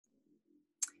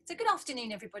So good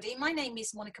afternoon, everybody. My name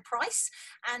is Monica Price,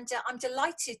 and I'm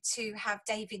delighted to have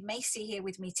David Macey here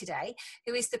with me today,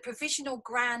 who is the Provisional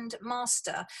Grand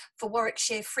Master for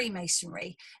Warwickshire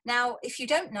Freemasonry. Now, if you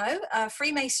don't know,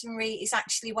 Freemasonry is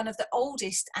actually one of the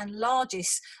oldest and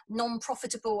largest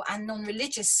non-profitable and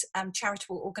non-religious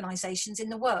charitable organisations in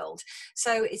the world.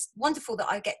 So it's wonderful that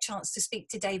I get a chance to speak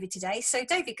to David today. So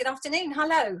David, good afternoon.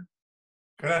 Hello.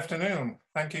 Good afternoon.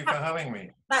 Thank you for having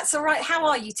me. That's all right. How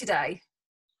are you today?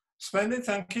 Splendid,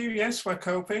 thank you. Yes, we're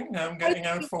coping. I'm getting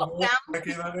out for walks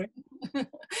regularly.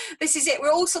 This is it.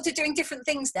 We're all sort of doing different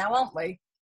things now, aren't we?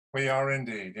 We are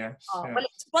indeed, yes. Oh, yes. well,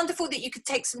 it's wonderful that you could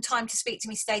take some time to speak to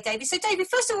me today, David. So, David,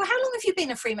 first of all, how long have you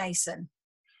been a Freemason?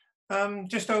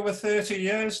 Just over 30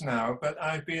 years now, but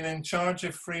I've been in charge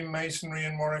of Freemasonry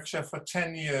in Warwickshire for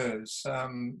 10 years.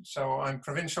 So I'm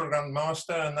Provincial Grand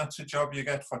Master, and that's a job you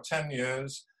get for 10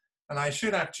 years. And I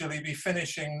should actually be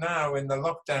finishing now in the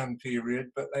lockdown period,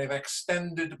 but they've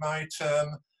extended my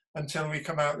term until we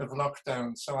come out of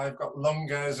lockdown. So I've got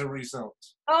longer as a result.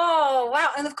 Oh, wow.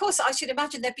 And of course, I should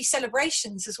imagine there'd be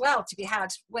celebrations as well to be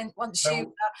had once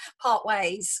you part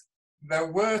ways.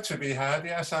 There were to be had,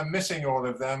 yes. I'm missing all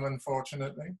of them,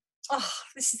 unfortunately. Oh,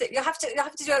 this is it. You'll have to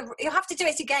do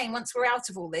it again once we're out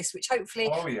of all this, which hopefully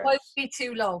won't be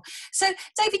too long. So,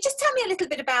 David, just tell me a little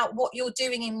bit about what you're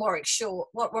doing in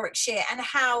Warwickshire, and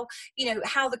how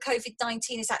the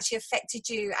COVID-19 has actually affected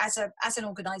you as an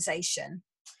organisation.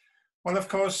 Well, of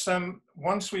course,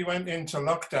 once we went into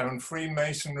lockdown,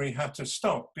 Freemasonry had to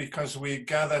stop because we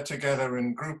gather together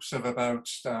in groups of about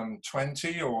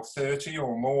 20 or 30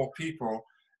 or more people.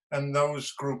 And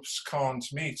those groups can't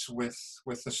meet with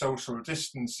the social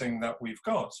distancing that we've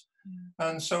got.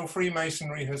 And so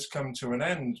Freemasonry has come to an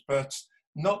end, but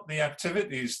not the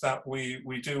activities that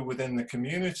we do within the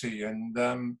community.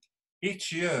 And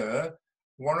each year,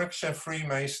 Warwickshire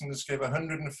Freemasons give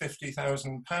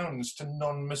 £150,000 to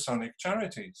non-Masonic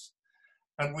charities.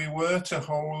 And we were to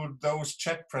hold those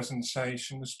cheque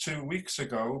presentations 2 weeks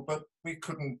ago, but we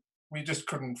just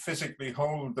couldn't physically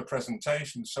hold the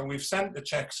presentation. So we've sent the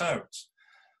cheques out.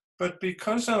 But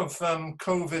because of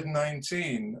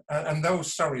COVID-19, and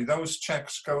those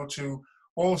cheques go to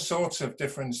all sorts of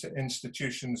different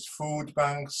institutions, food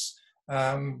banks,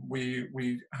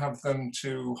 we have them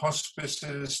to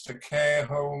hospices, to care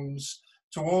homes,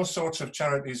 to all sorts of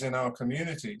charities in our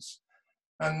communities.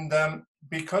 And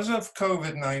because of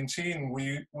COVID-19,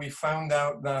 we found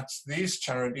out that these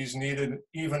charities needed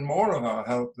even more of our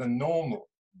help than normal.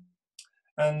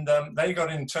 And they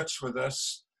got in touch with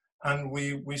us, and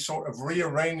we sort of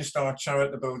rearranged our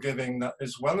charitable giving, that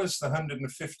as well as the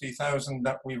 150,000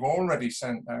 that we've already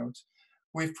sent out,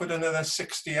 we've put another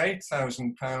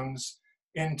 £68,000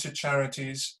 into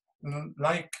charities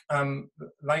like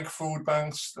food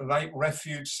banks, like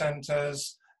refuge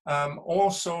centres,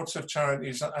 all sorts of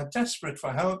charities that are desperate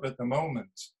for help at the moment.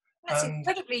 That's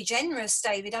incredibly generous,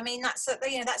 David. I mean, that's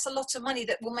a lot of money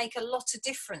that will make a lot of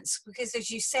difference, because, as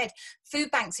you said,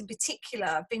 food banks in particular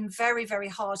have been very, very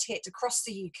hard hit across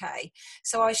the UK.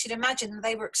 So I should imagine that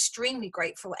they were extremely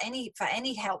grateful for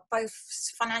any help, both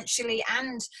financially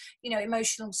and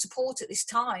emotional support at this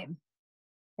time.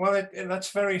 Well,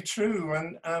 that's very true.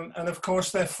 And of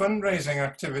course, their fundraising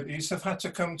activities have had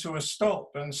to come to a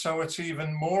stop. And so it's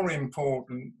even more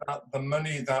important that the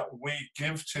money that we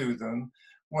give to them,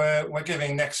 we're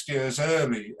giving next year's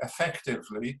early,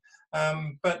 effectively.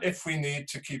 But if we need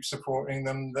to keep supporting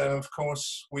them, then of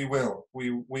course we will.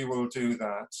 We will do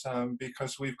that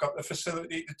because we've got the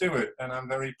facility to do it. And I'm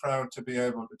very proud to be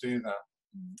able to do that.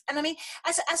 And I mean,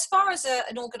 as far as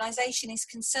an organisation is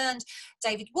concerned,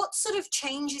 David, what sort of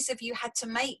changes have you had to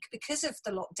make because of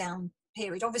the lockdown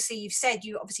period? Obviously, you've said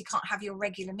you obviously can't have your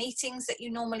regular meetings that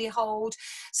you normally hold.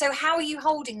 So how are you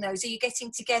holding those? Are you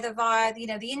getting together via,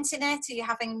 the internet? Are you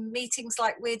having meetings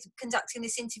like we're conducting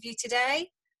this interview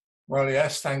today? Well,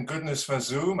 yes, thank goodness for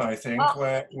Zoom, I think.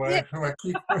 We're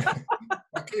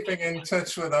keeping in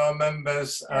touch with our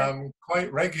members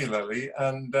quite regularly.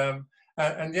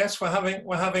 And yes, we're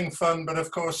having fun, but of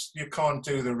course you can't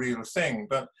do the real thing.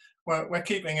 But we're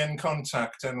keeping in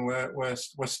contact, and we're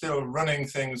still running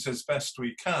things as best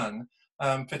we can,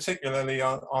 particularly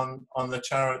on the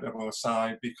charitable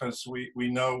side, because we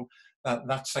know that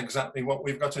that's exactly what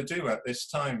we've got to do at this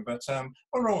time. But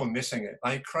we're all missing it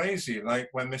like crazy, like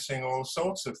we're missing all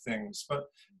sorts of things. But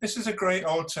this is a great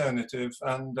alternative,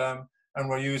 and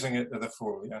we're using it to the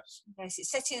full, yes. Yes, it's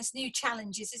setting us new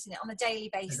challenges, isn't it, on a daily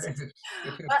basis?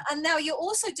 And now you're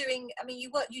also doing,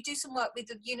 you do some work with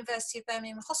the University of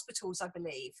Birmingham hospitals, I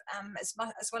believe, as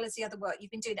well as the other work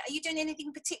you've been doing. Are you doing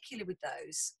anything particular with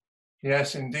those?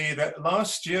 Yes, indeed.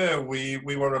 Last year we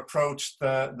were approached.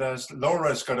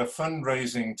 Laura's got a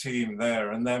fundraising team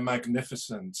there, and they're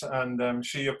magnificent. And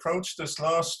she approached us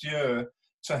last year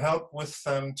to help with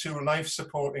two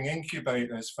life-supporting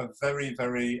incubators for very,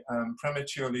 very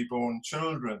prematurely born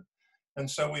children. And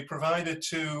so we provided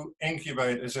two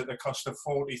incubators at the cost of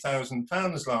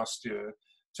 £40,000 last year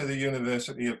to the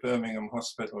University of Birmingham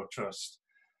Hospital Trust.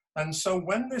 And so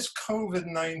when this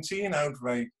COVID-19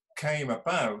 outbreak came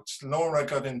about, Laura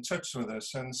got in touch with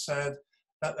us and said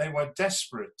that they were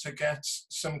desperate to get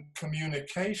some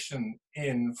communication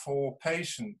in for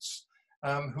patients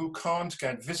who can't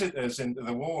get visitors into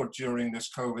the ward during this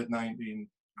COVID-19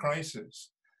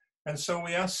 crisis. And so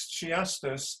she asked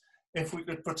us if we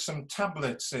could put some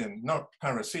tablets in, not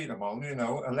paracetamol, you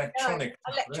know, electronic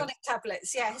tablets. Electronic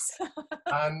tablets, yes.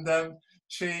 And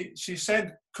she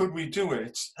said, could we do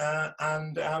it?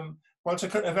 Well, to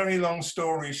cut a very long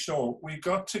story short, we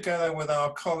got together with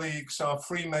our colleagues, our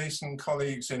Freemason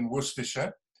colleagues in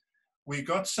Worcestershire. We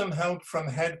got some help from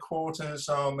headquarters,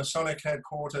 our Masonic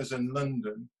headquarters in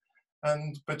London.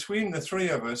 And between the three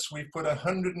of us, we put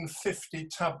 150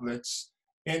 tablets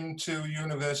into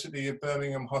University of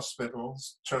Birmingham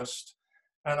Hospitals Trust.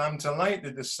 And I'm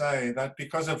delighted to say that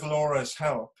because of Laura's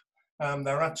help,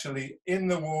 they're actually in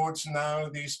the wards now.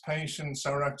 These patients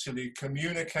are actually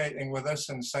communicating with us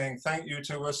and saying thank you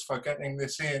to us for getting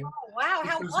this in. Oh, wow.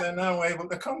 Because they're now able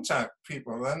to contact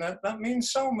people, and that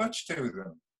means so much to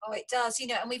them. Oh, it does, you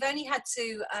know, and we've only had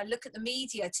to look at the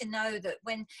media to know that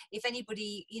if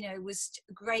anybody, you know, was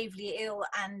gravely ill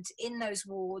and in those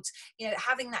wards, you know,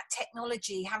 having that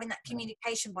technology, having that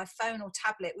communication by phone or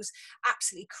tablet was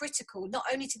absolutely critical, not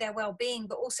only to their well-being,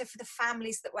 but also for the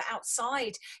families that were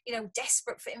outside, you know,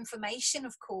 desperate for information,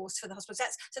 of course, for the hospitals.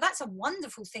 So that's a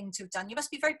wonderful thing to have done. You must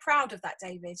be very proud of that,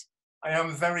 David. I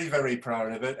am very, very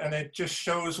proud of it, and it just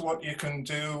shows what you can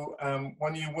do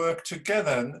when you work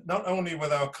together, not only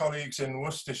with our colleagues in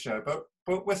Worcestershire, but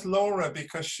with Laura,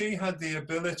 because she had the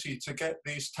ability to get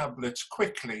these tablets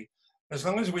quickly. As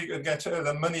long as we could get her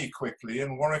the money quickly,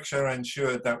 and Warwickshire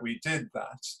ensured that we did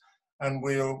that, and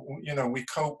we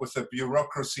cope with the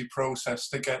bureaucracy process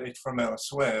to get it from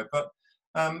elsewhere. But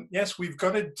yes, we've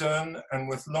got it done, and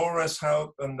with Laura's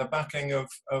help and the backing of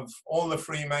all the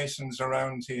Freemasons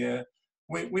around here,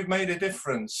 we've made a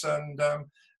difference, and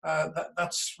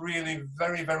that's really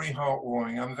very, very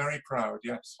heartwarming. I'm very proud,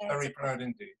 yes, very proud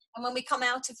indeed. And when we come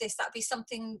out of this, that'd be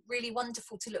something really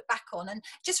wonderful to look back on. And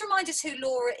just remind us who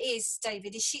Laura is,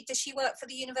 David. Does she work for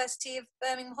the University of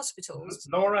Birmingham Hospitals?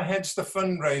 Laura heads the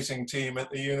fundraising team at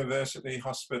the University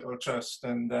Hospital Trust,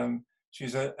 and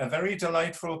she's a very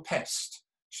delightful pest.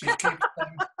 She keeps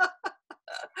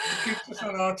us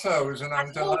on our toes, and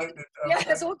I'm delighted. Yeah,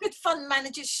 that's all good fund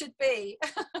managers should be.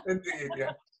 Indeed,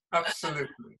 yeah,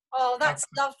 absolutely. Oh, that's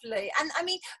lovely. And I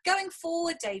mean, going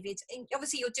forward, David,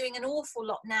 obviously you're doing an awful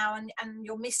lot now, and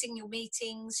you're missing your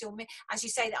meetings. As you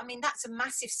say, I mean, that's a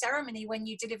massive ceremony when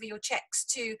you deliver your checks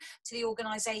to the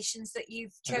organisations that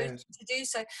you've chosen to do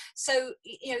so. So,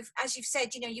 you know, as you've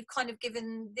said, you know, you've kind of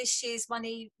given this year's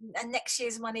money and next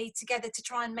year's money together to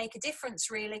try and make a difference,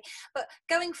 really. But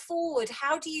going forward,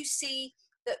 how do you see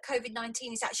that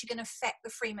COVID-19 is actually going to affect the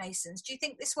Freemasons? Do you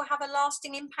think this will have a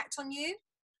lasting impact on you?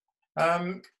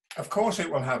 Of course it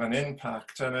will have an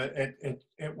impact, and it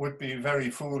would be very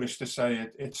foolish to say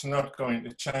it's not going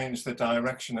to change the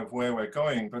direction of where we're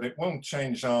going, but it won't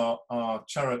change our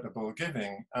charitable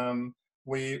giving.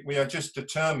 We are just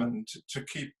determined to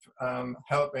keep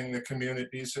helping the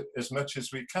communities as much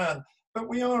as we can, but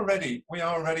we are ready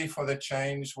for the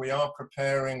change. We are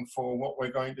preparing for what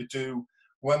we're going to do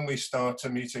when we start to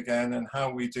meet again, and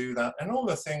how we do that, and all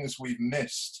the things we've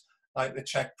missed, like the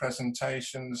check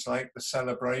presentations, like the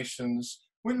celebrations.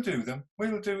 We'll do them.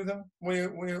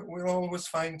 We'll always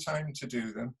find time to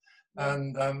do them.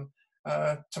 And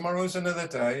tomorrow's another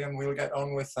day, and we'll get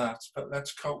on with that. But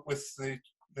let's cope with the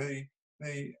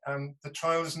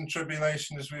trials and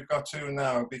tribulations we've got to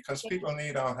now, because people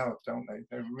need our help, don't they?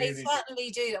 They certainly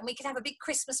do. And we can have a big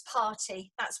Christmas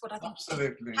party. That's what I think.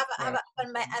 Absolutely. Have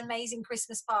an amazing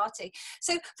Christmas party.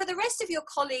 So for the rest of your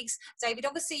colleagues, David,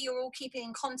 obviously you're all keeping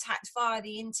in contact via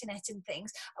the internet and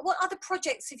things. What other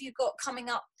projects have you got coming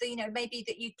up that, you know, maybe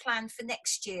that you planned for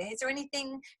next year? Is there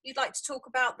anything you'd like to talk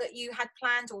about that you had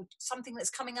planned, or something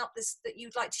that's coming up that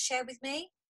you'd like to share with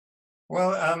me?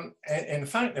 Well, in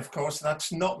fact, of course,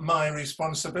 that's not my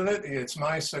responsibility. It's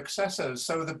my successors.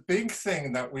 So the big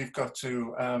thing that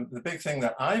the big thing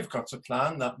that I've got to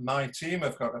plan, that my team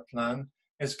have got to plan,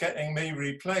 is getting me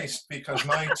replaced because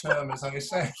my term, as I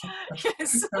say,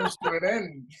 Yes. comes to an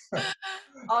end.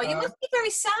 Oh, you Uh, must be very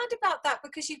sad about that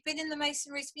because you've been in the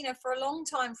masonry, for a long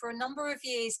time, for a number of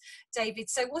years, David.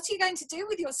 So what are you going to do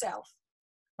with yourself?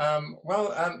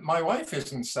 my wife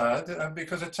isn't sad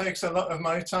because it takes a lot of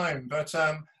my time. But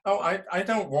I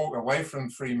don't walk away from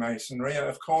Freemasonry.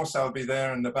 Of course, I'll be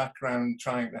there in the background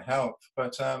trying to help,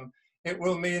 but it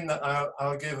will mean that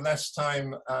I'll give less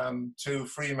time to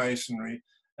Freemasonry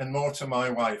and more to my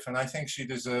wife. And I think she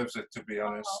deserves it, to be Oh,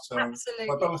 honest. So we're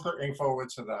absolutely. both looking forward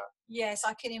to that. Yes,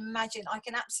 I can imagine. I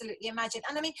can absolutely imagine.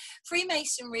 And I mean,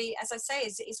 Freemasonry, as I say,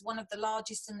 is one of the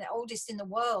largest and the oldest in the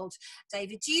world.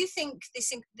 David, do you think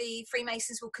the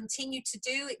Freemasons will continue to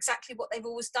do exactly what they've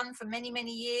always done for many,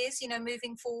 many years,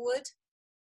 moving forward?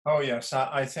 Oh yes,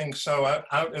 I think so.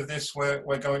 Out of this,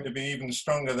 we're going to be even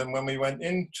stronger than when we went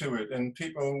into it, and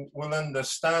people will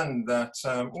understand that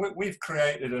we've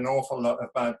created an awful lot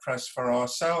of bad press for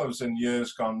ourselves in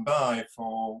years gone by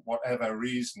for whatever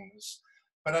reasons.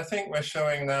 But I think we're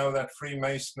showing now that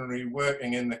Freemasonry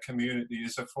working in the community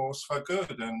is a force for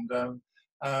good,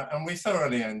 and we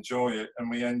thoroughly enjoy it,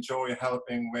 and we enjoy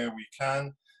helping where we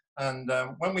can. And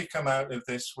when we come out of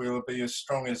this, we'll be as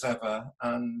strong as ever.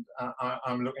 And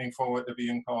I'm looking forward to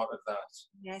being part of that.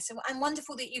 Yes, and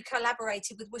wonderful that you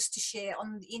collaborated with Worcestershire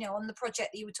on the project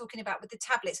that you were talking about with the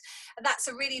tablets. And that's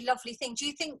a really lovely thing. Do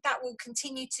you think that will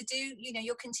continue to do,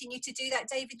 you'll continue to do that,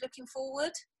 David, looking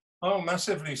forward? Oh,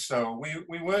 massively so.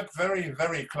 We work very,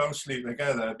 very closely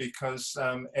together because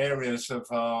areas of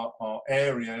our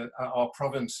area, our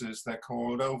provinces, they're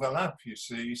called, overlap, you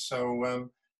see. So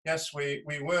yes, we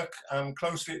work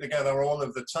closely together all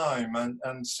of the time.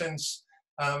 And since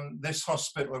this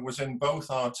hospital was in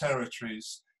both our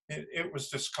territories, it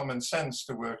was just common sense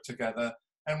to work together.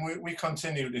 And we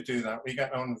continue to do that. We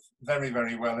get on very,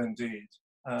 very well indeed.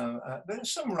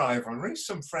 There's some rivalry,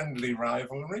 some friendly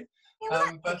rivalry. Yeah,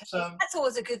 well, that's But okay. That's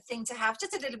always a good thing to have,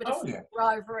 just a little bit of oh yeah,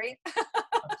 rivalry.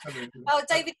 absolutely. Oh,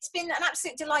 David, it's been an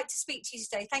absolute delight to speak to you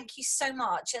today. Thank you so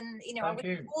much, and I Thank wish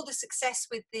you you. all the success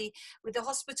with the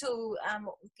hospital.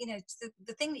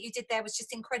 The thing that you did there was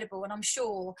just incredible, and I'm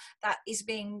sure that is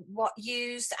being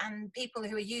used, and people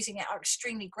who are using it are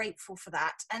extremely grateful for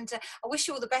that. And I wish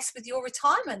you all the best with your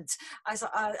retirement,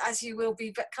 as you will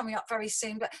be coming up very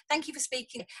soon. But thank you for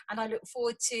speaking, and I look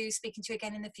forward to speaking to you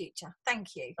again in the future.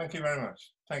 Thank you. Thank you very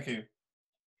much. Thank you.